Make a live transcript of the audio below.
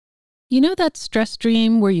You know that stress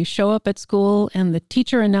dream where you show up at school and the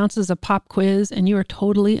teacher announces a pop quiz and you are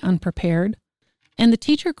totally unprepared? And the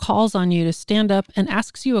teacher calls on you to stand up and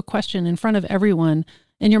asks you a question in front of everyone,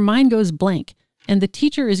 and your mind goes blank, and the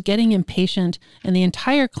teacher is getting impatient, and the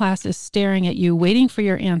entire class is staring at you, waiting for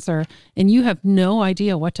your answer, and you have no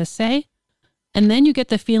idea what to say? And then you get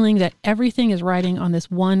the feeling that everything is riding on this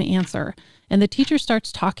one answer, and the teacher starts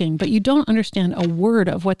talking, but you don't understand a word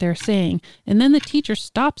of what they're saying. And then the teacher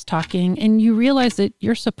stops talking, and you realize that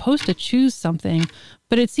you're supposed to choose something,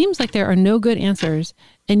 but it seems like there are no good answers,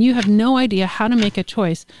 and you have no idea how to make a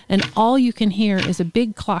choice, and all you can hear is a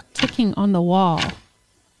big clock ticking on the wall.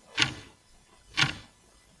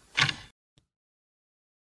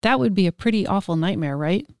 That would be a pretty awful nightmare,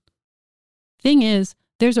 right? Thing is,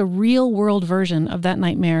 there's a real-world version of that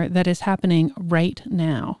nightmare that is happening right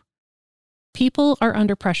now. People are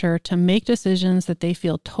under pressure to make decisions that they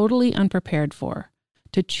feel totally unprepared for,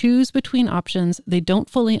 to choose between options they don't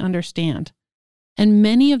fully understand, and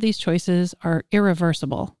many of these choices are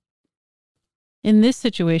irreversible. In this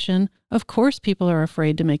situation, of course people are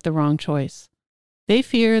afraid to make the wrong choice. They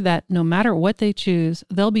fear that no matter what they choose,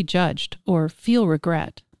 they'll be judged or feel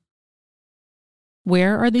regret.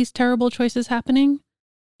 Where are these terrible choices happening?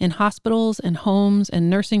 In hospitals and homes and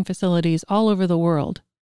nursing facilities all over the world.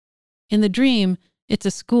 In the dream, it's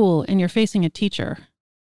a school and you're facing a teacher.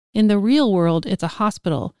 In the real world, it's a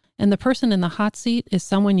hospital, and the person in the hot seat is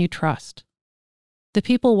someone you trust. The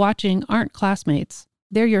people watching aren't classmates,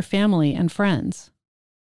 they're your family and friends.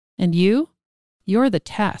 And you're the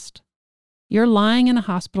test. You're lying in a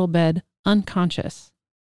hospital bed, unconscious.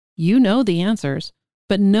 You know the answers,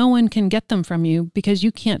 but no one can get them from you because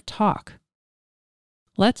you can't talk.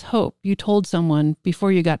 Let's hope you told someone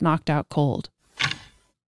before you got knocked out cold.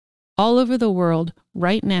 All over the world,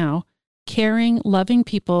 right now, caring, loving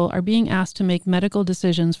people are being asked to make medical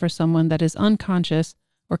decisions for someone that is unconscious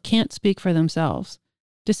or can't speak for themselves.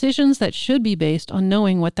 Decisions that should be based on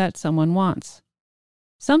knowing what that someone wants.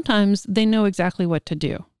 Sometimes they know exactly what to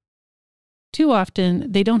do. Too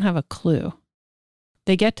often, they don't have a clue.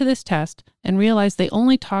 They get to this test and realize they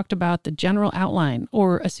only talked about the general outline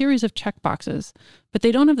or a series of checkboxes, but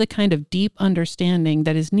they don't have the kind of deep understanding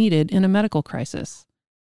that is needed in a medical crisis.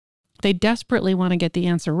 They desperately want to get the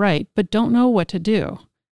answer right, but don't know what to do.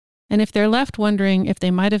 And if they're left wondering if they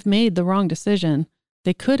might have made the wrong decision,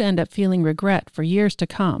 they could end up feeling regret for years to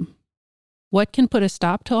come. What can put a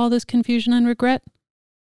stop to all this confusion and regret?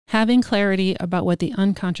 Having clarity about what the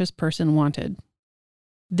unconscious person wanted.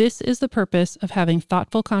 This is the purpose of having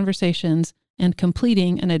thoughtful conversations and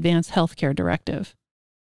completing an advanced healthcare directive.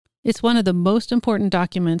 It's one of the most important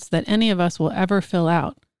documents that any of us will ever fill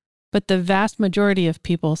out, but the vast majority of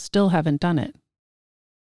people still haven't done it.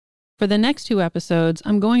 For the next 2 episodes,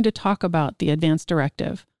 I'm going to talk about the Advanced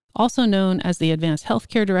Directive, also known as the Advanced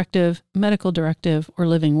Healthcare Directive, Medical Directive, or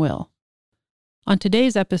Living Will. On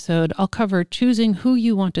today's episode, I'll cover choosing who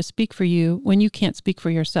you want to speak for you when you can't speak for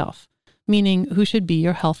yourself, meaning who should be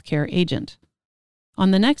your healthcare agent.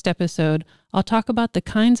 On the next episode, I'll talk about the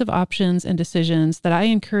kinds of options and decisions that I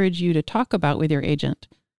encourage you to talk about with your agent,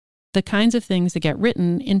 the kinds of things that get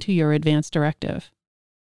written into your advanced directive.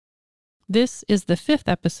 This is the 5th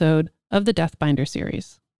episode of the Deathbinder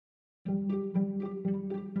series.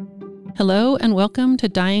 Hello and welcome to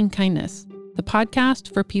Dying Kindness, the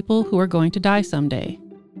podcast for people who are going to die someday.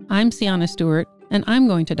 I'm Sienna Stewart, and I'm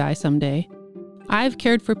going to die someday. I've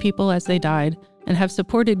cared for people as they died and have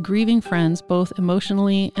supported grieving friends both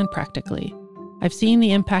emotionally and practically. I've seen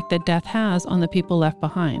the impact that death has on the people left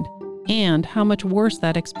behind, and how much worse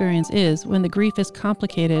that experience is when the grief is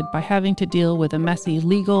complicated by having to deal with a messy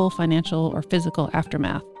legal, financial, or physical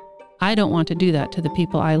aftermath. I don't want to do that to the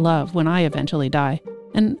people I love when I eventually die,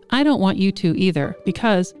 and I don't want you to either,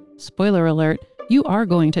 because, spoiler alert, you are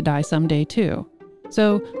going to die someday too.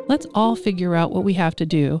 So let's all figure out what we have to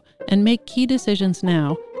do and make key decisions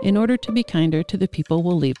now in order to be kinder to the people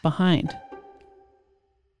we'll leave behind.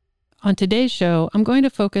 On today's show, I'm going to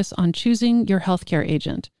focus on choosing your healthcare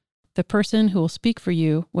agent, the person who will speak for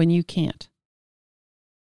you when you can't.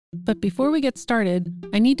 But before we get started,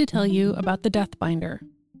 I need to tell you about the Deathbinder.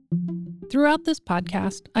 Throughout this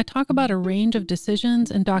podcast, I talk about a range of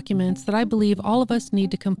decisions and documents that I believe all of us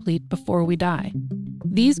need to complete before we die.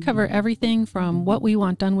 These cover everything from what we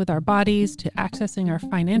want done with our bodies, to accessing our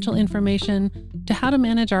financial information, to how to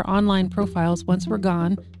manage our online profiles once we're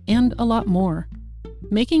gone, and a lot more.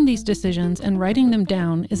 Making these decisions and writing them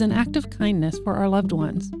down is an act of kindness for our loved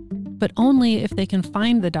ones, but only if they can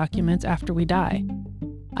find the documents after we die.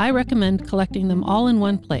 I recommend collecting them all in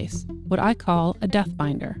one place, what I call a death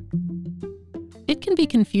binder. It can be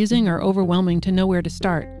confusing or overwhelming to know where to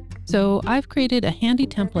start, So I've created a handy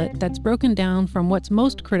template that's broken down from what's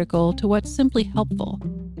most critical to what's simply helpful.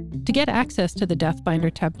 To get access to the Deathbinder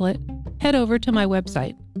template, head over to my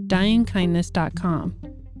website, dyingkindness.com.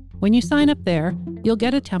 When you sign up there, you'll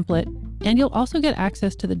get a template, and you'll also get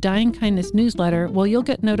access to the Dying Kindness newsletter, where you'll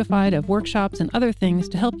get notified of workshops and other things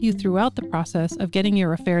to help you throughout the process of getting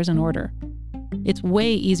your affairs in order. It's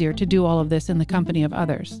way easier to do all of this in the company of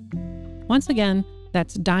others. Once again,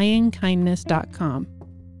 that's dyingkindness.com.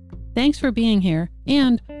 Thanks for being here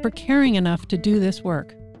and for caring enough to do this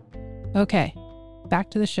work. Okay, back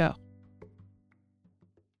to the show.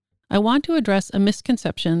 I want to address a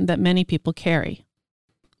misconception that many people carry.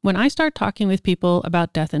 When I start talking with people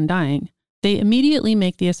about death and dying, they immediately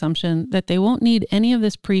make the assumption that they won't need any of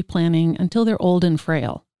this pre-planning until they're old and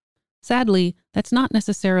frail. Sadly, that's not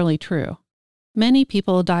necessarily true. Many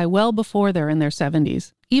people die well before they're in their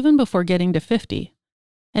 70s, even before getting to 50.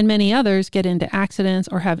 And many others get into accidents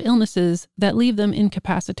or have illnesses that leave them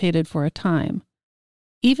incapacitated for a time.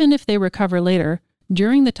 Even if they recover later,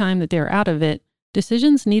 during the time that they're out of it,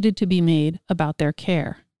 decisions needed to be made about their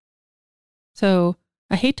care. So,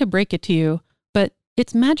 I hate to break it to you, but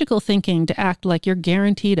it's magical thinking to act like you're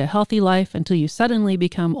guaranteed a healthy life until you suddenly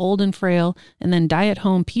become old and frail and then die at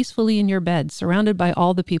home peacefully in your bed, surrounded by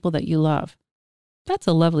all the people that you love. That's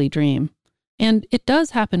a lovely dream. And it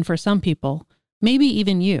does happen for some people, maybe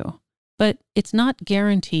even you, but it's not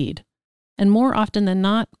guaranteed. And more often than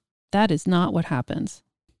not, that is not what happens.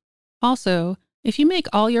 Also, if you make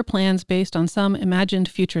all your plans based on some imagined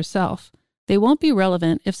future self, they won't be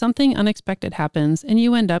relevant if something unexpected happens and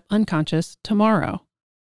you end up unconscious tomorrow.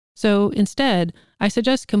 So instead, I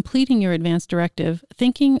suggest completing your advance directive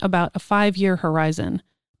thinking about a 5-year horizon,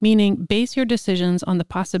 meaning base your decisions on the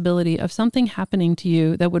possibility of something happening to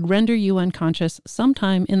you that would render you unconscious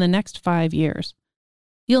sometime in the next 5 years.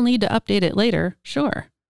 You'll need to update it later, sure,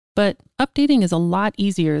 but updating is a lot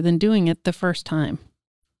easier than doing it the first time.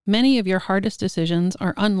 Many of your hardest decisions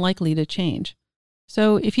are unlikely to change.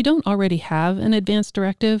 So if you don't already have an advance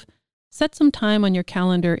directive, set some time on your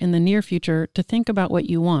calendar in the near future to think about what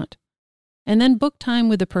you want. And then book time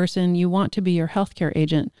with the person you want to be your healthcare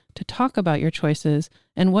agent to talk about your choices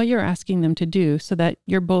and what you're asking them to do so that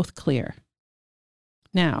you're both clear.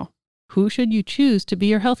 Now, who should you choose to be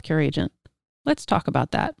your healthcare agent? Let's talk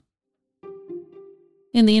about that.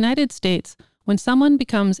 In the United States, when someone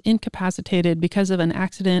becomes incapacitated because of an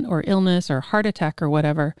accident or illness or heart attack or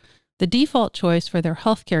whatever, the default choice for their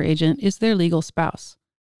healthcare agent is their legal spouse.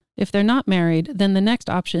 If they're not married, then the next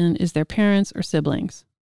option is their parents or siblings.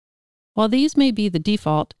 While these may be the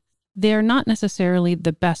default, they are not necessarily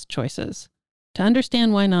the best choices. To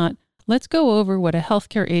understand why not, let's go over what a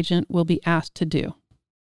healthcare agent will be asked to do.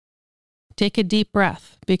 Take a deep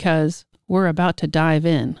breath, because we're about to dive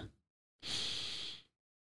in.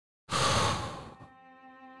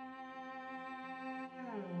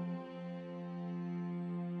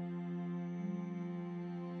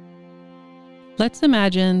 Let's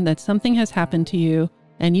imagine that something has happened to you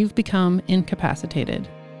and you've become incapacitated.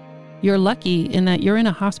 You're lucky in that you're in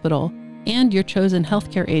a hospital and your chosen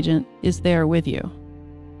healthcare agent is there with you.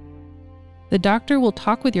 The doctor will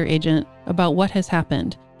talk with your agent about what has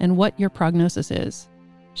happened and what your prognosis is.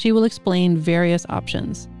 She will explain various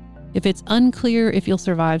options. If it's unclear if you'll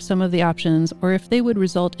survive some of the options or if they would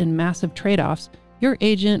result in massive trade-offs, your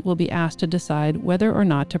agent will be asked to decide whether or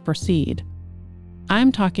not to proceed.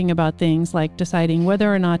 I'm talking about things like deciding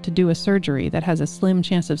whether or not to do a surgery that has a slim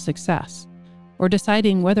chance of success, or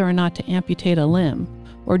deciding whether or not to amputate a limb,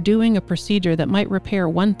 or doing a procedure that might repair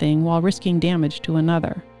one thing while risking damage to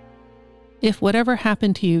another. If whatever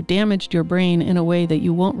happened to you damaged your brain in a way that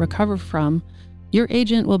you won't recover from, your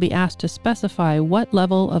agent will be asked to specify what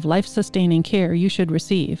level of life-sustaining care you should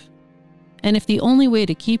receive. And if the only way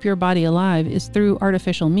to keep your body alive is through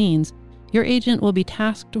artificial means, your agent will be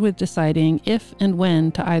tasked with deciding if and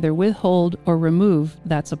when to either withhold or remove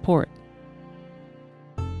that support.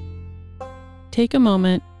 Take a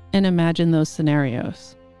moment and imagine those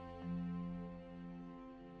scenarios.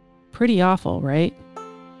 Pretty awful, right?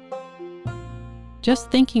 Just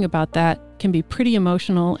thinking about that can be pretty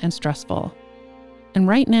emotional and stressful. And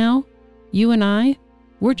right now, you and I,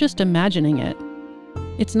 we're just imagining it.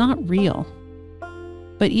 It's not real.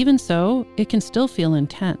 But even so, it can still feel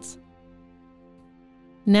intense.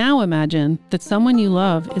 Now imagine that someone you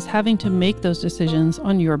love is having to make those decisions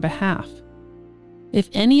on your behalf.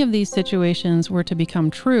 If any of these situations were to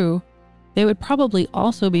become true, they would probably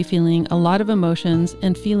also be feeling a lot of emotions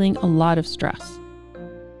and feeling a lot of stress.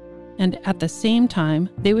 And at the same time,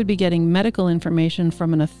 they would be getting medical information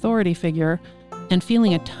from an authority figure and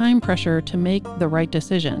feeling a time pressure to make the right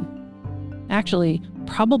decision. Actually,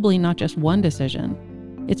 probably not just one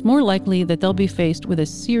decision. It's more likely that they'll be faced with a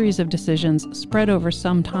series of decisions spread over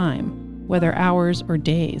some time, whether hours or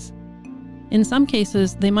days. In some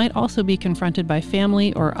cases, they might also be confronted by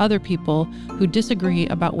family or other people who disagree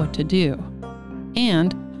about what to do.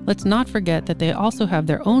 And let's not forget that they also have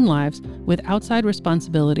their own lives with outside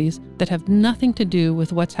responsibilities that have nothing to do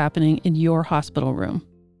with what's happening in your hospital room.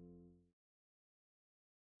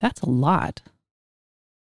 That's a lot.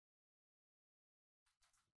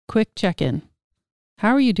 Quick check-in. How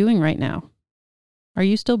are you doing right now? Are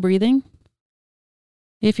you still breathing?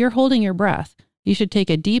 If you're holding your breath, you should take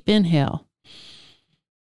a deep inhale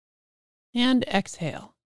and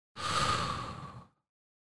exhale.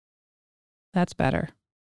 That's better.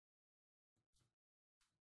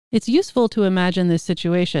 It's useful to imagine this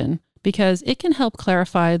situation because it can help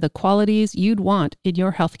clarify the qualities you'd want in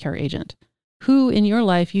your healthcare agent, who in your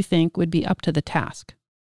life you think would be up to the task.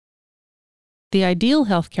 The ideal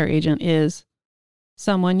healthcare agent is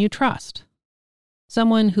someone you trust,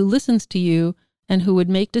 someone who listens to you and who would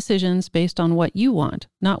make decisions based on what you want,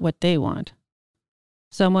 not what they want.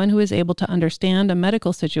 Someone who is able to understand a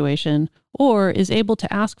medical situation or is able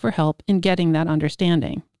to ask for help in getting that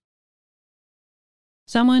understanding.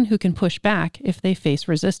 Someone who can push back if they face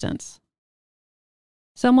resistance.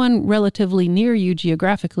 Someone relatively near you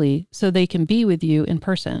geographically so they can be with you in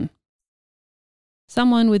person.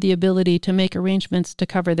 Someone with the ability to make arrangements to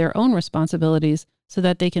cover their own responsibilities so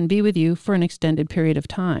that they can be with you for an extended period of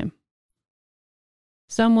time.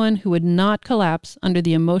 Someone who would not collapse under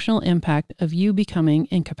the emotional impact of you becoming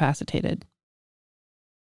incapacitated.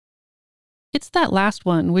 It's that last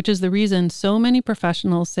one, which is the reason so many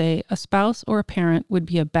professionals say a spouse or a parent would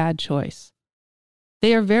be a bad choice.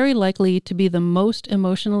 They are very likely to be the most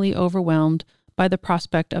emotionally overwhelmed by the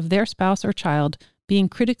prospect of their spouse or child being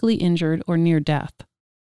critically injured or near death.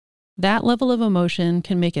 That level of emotion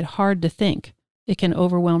can make it hard to think. It can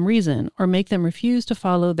overwhelm reason or make them refuse to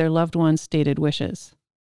follow their loved one's stated wishes.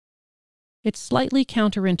 It's slightly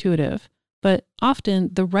counterintuitive, but often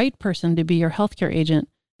the right person to be your healthcare agent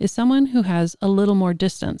is someone who has a little more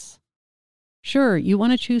distance. Sure, you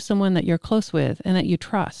want to choose someone that you're close with and that you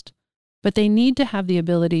trust, but they need to have the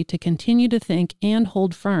ability to continue to think and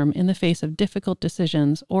hold firm in the face of difficult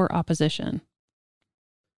decisions or opposition.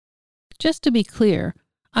 Just to be clear,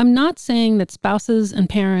 I'm not saying that spouses and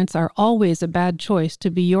parents are always a bad choice to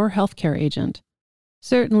be your healthcare agent.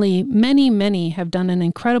 Certainly, many have done an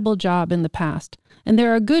incredible job in the past, and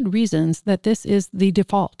there are good reasons that this is the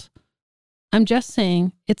default. I'm just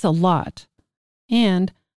saying it's a lot,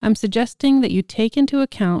 and I'm suggesting that you take into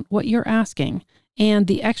account what you're asking and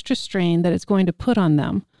the extra strain that it's going to put on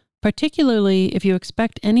them, particularly if you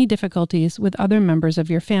expect any difficulties with other members of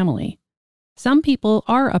your family. Some people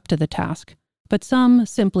are up to the task, but some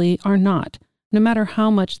simply are not, no matter how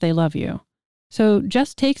much they love you. So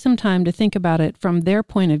just take some time to think about it from their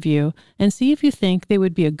point of view and see if you think they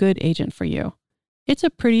would be a good agent for you. It's a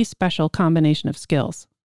pretty special combination of skills.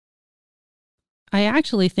 I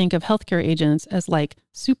actually think of healthcare agents as like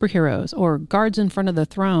superheroes or guards in front of the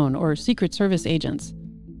throne or Secret Service agents.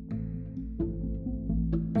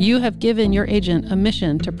 You have given your agent a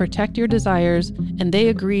mission to protect your desires, and they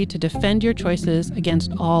agree to defend your choices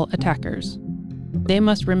against all attackers. They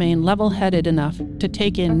must remain level-headed enough to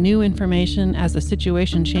take in new information as the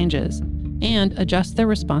situation changes and adjust their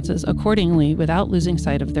responses accordingly without losing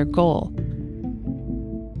sight of their goal.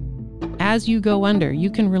 As you go under,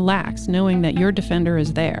 you can relax knowing that your defender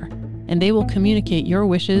is there, and they will communicate your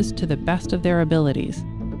wishes to the best of their abilities.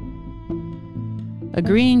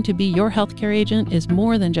 Agreeing to be your healthcare agent is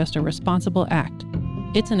more than just a responsible act.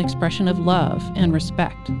 It's an expression of love and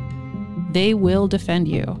respect. They will defend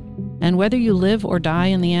you, and whether you live or die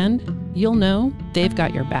in the end, you'll know they've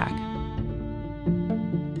got your back.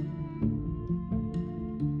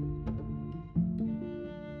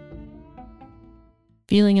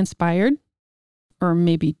 Feeling inspired? Or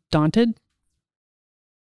maybe daunted?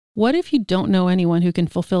 What if you don't know anyone who can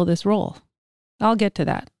fulfill this role? I'll get to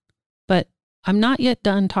that. But I'm not yet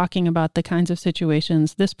done talking about the kinds of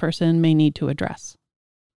situations this person may need to address.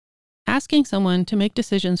 Asking someone to make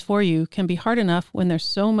decisions for you can be hard enough when there's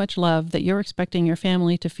so much love that you're expecting your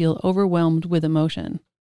family to feel overwhelmed with emotion.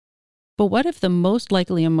 But what if the most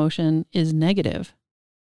likely emotion is negative?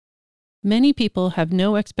 Many people have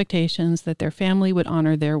no expectations that their family would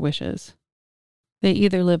honor their wishes. They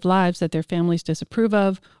either live lives that their families disapprove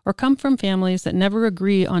of or come from families that never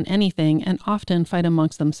agree on anything and often fight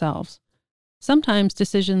amongst themselves. Sometimes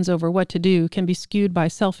decisions over what to do can be skewed by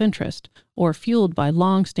self-interest or fueled by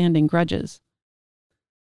long-standing grudges.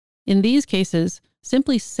 In these cases,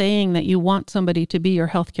 simply saying that you want somebody to be your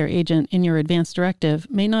healthcare agent in your advance directive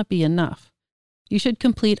may not be enough. You should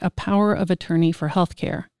complete a power of attorney for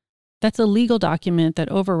healthcare. That's a legal document that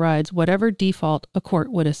overrides whatever default a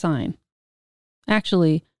court would assign.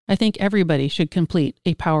 Actually, I think everybody should complete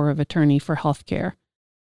a power of attorney for healthcare.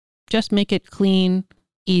 Just make it clean,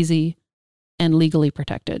 easy, and legally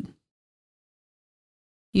protected.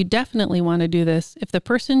 You definitely want to do this if the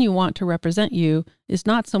person you want to represent you is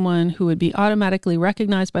not someone who would be automatically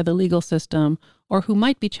recognized by the legal system or who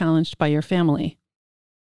might be challenged by your family.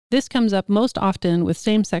 This comes up most often with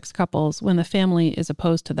same-sex couples when the family is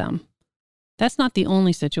opposed to them. That's not the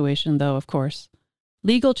only situation, though, of course.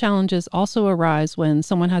 Legal challenges also arise when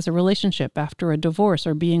someone has a relationship after a divorce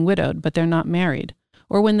or being widowed, but they're not married,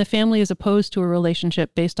 or when the family is opposed to a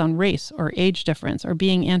relationship based on race or age difference or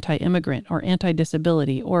being anti-immigrant or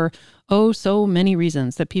anti-disability or, oh, so many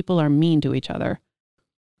reasons that people are mean to each other.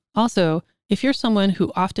 Also, if you're someone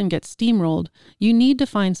who often gets steamrolled, you need to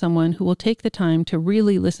find someone who will take the time to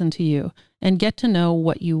really listen to you and get to know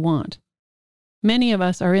what you want. Many of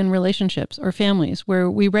us are in relationships or families where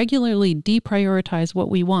we regularly deprioritize what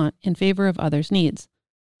we want in favor of others' needs.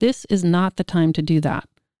 This is not the time to do that.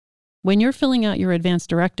 When you're filling out your advance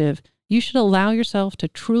directive, you should allow yourself to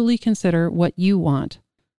truly consider what you want.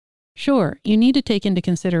 Sure, you need to take into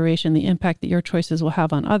consideration the impact that your choices will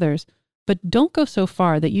have on others, but don't go so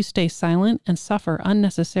far that you stay silent and suffer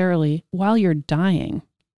unnecessarily while you're dying.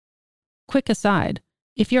 Quick aside,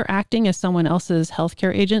 if you're acting as someone else's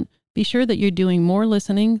healthcare agent, be sure that you're doing more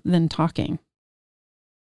listening than talking.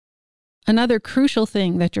 Another crucial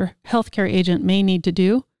thing that your healthcare agent may need to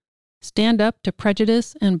do: stand up to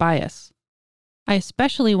prejudice and bias. I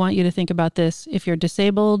especially want you to think about this if you're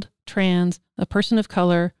disabled, trans, a person of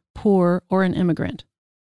color, poor, or an immigrant.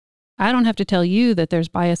 I don't have to tell you that there's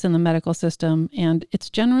bias in the medical system, and it's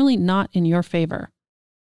generally not in your favor.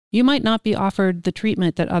 You might not be offered the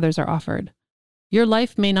treatment that others are offered. Your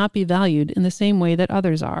life may not be valued in the same way that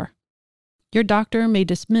others are. Your doctor may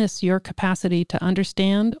dismiss your capacity to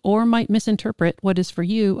understand or might misinterpret what is for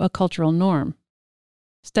you a cultural norm.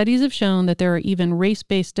 Studies have shown that there are even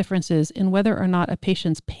race-based differences in whether or not a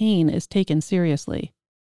patient's pain is taken seriously.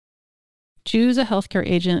 Choose a healthcare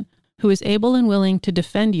agent who is able and willing to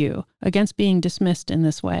defend you against being dismissed in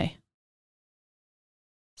this way.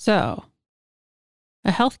 So,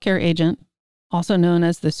 a healthcare agent, also known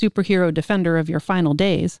as the superhero defender of your final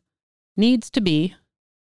days, needs to be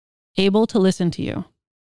able to listen to you,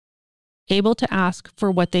 able to ask for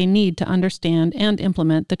what they need to understand and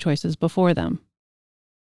implement the choices before them,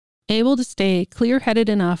 able to stay clear-headed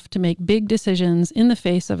enough to make big decisions in the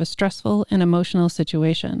face of a stressful and emotional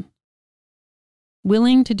situation,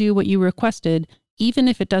 willing to do what you requested even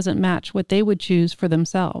if it doesn't match what they would choose for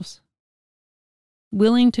themselves,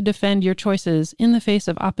 willing to defend your choices in the face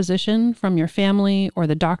of opposition from your family or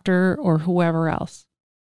the doctor or whoever else,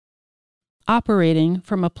 operating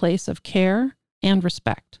from a place of care and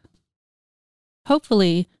respect.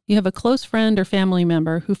 Hopefully, you have a close friend or family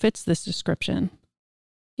member who fits this description.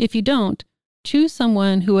 If you don't, choose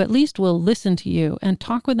someone who at least will listen to you and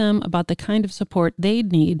talk with them about the kind of support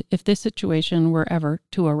they'd need if this situation were ever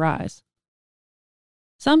to arise.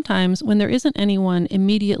 Sometimes, when there isn't anyone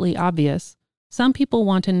immediately obvious, some people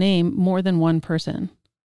want to name more than one person.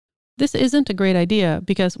 This isn't a great idea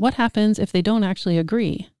because what happens if they don't actually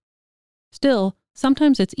agree? Still,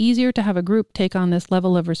 sometimes it's easier to have a group take on this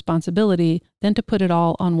level of responsibility than to put it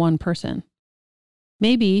all on one person.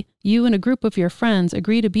 Maybe you and a group of your friends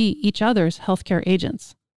agree to be each other's healthcare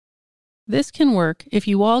agents. This can work if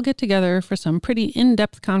you all get together for some pretty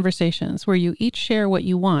in-depth conversations where you each share what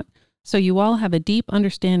you want, so you all have a deep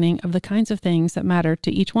understanding of the kinds of things that matter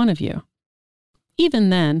to each one of you. Even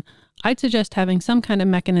then, I'd suggest having some kind of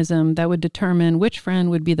mechanism that would determine which friend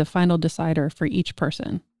would be the final decider for each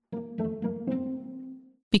person.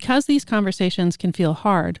 Because these conversations can feel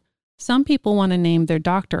hard, some people want to name their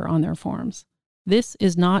doctor on their forms. This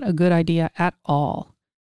is not a good idea at all.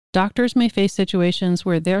 Doctors may face situations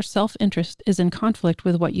where their self-interest is in conflict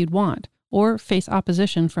with what you'd want, or face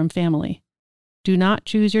opposition from family. Do not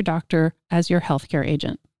choose your doctor as your healthcare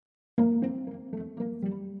agent.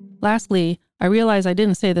 Lastly, I realize I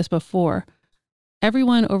didn't say this before.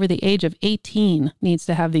 Everyone over the age of 18 needs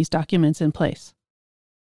to have these documents in place.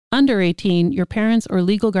 Under 18, your parents or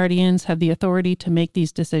legal guardians have the authority to make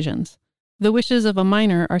these decisions. The wishes of a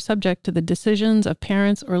minor are subject to the decisions of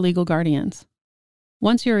parents or legal guardians.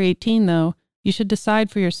 Once you're 18, though, you should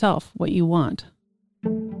decide for yourself what you want.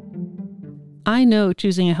 I know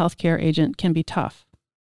choosing a healthcare agent can be tough,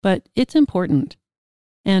 but it's important.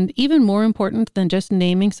 And even more important than just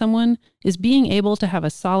naming someone is being able to have a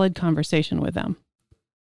solid conversation with them.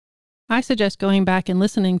 I suggest going back and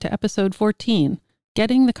listening to episode 14,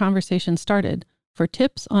 Getting the Conversation Started, for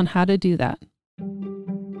tips on how to do that.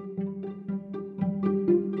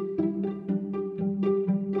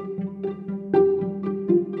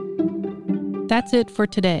 That's it for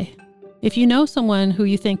today. If you know someone who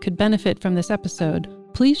you think could benefit from this episode,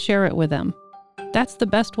 please share it with them. That's the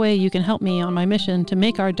best way you can help me on my mission to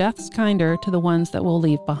make our deaths kinder to the ones that we'll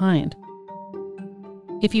leave behind.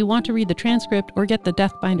 If you want to read the transcript or get the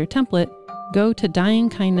Death Binder template, go to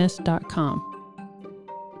dyingkindness.com.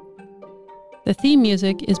 The theme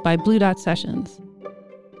music is by Blue Dot Sessions.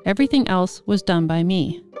 Everything else was done by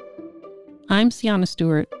me. I'm Sienna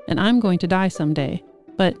Stewart, and I'm going to die someday,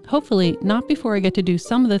 but hopefully not before I get to do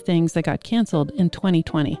some of the things that got canceled in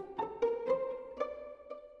 2020.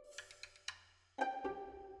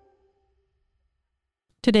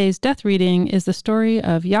 Today's death reading is the story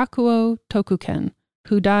of Yakuo Tokuken,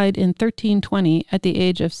 who died in 1320 at the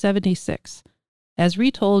age of 76, as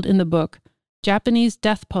retold in the book Japanese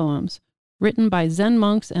Death Poems, written by Zen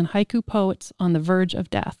monks and haiku poets on the verge of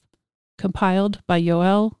death, compiled by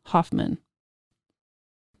Yoel Hoffman.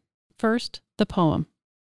 First, the poem.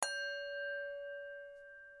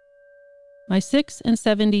 My 6 and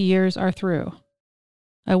 70 years are through.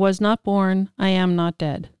 I was not born, I am not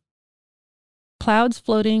dead. Clouds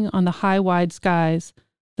floating on the high wide skies,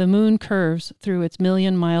 the moon curves through its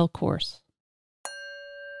 1,000,000-mile course.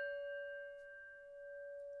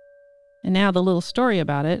 And now the little story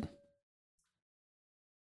about it.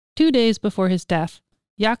 2 days before his death,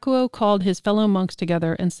 Yakuo called his fellow monks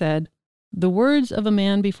together and said, "The words of a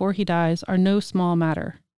man before he dies are no small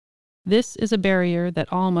matter. This is a barrier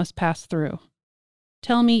that all must pass through.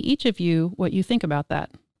 Tell me, each of you, what you think about that."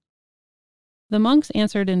 The monks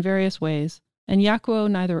answered in various ways, and Yakuo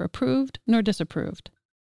neither approved nor disapproved.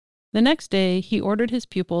 The next day, he ordered his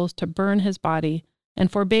pupils to burn his body and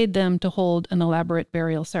forbade them to hold an elaborate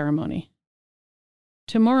burial ceremony.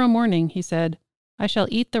 "Tomorrow morning," he said, "I shall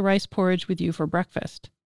eat the rice porridge with you for breakfast,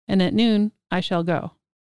 and at noon I shall go."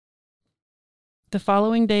 The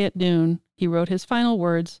following day at noon, he wrote his final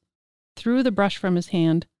words, threw the brush from his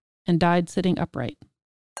hand, and died sitting upright.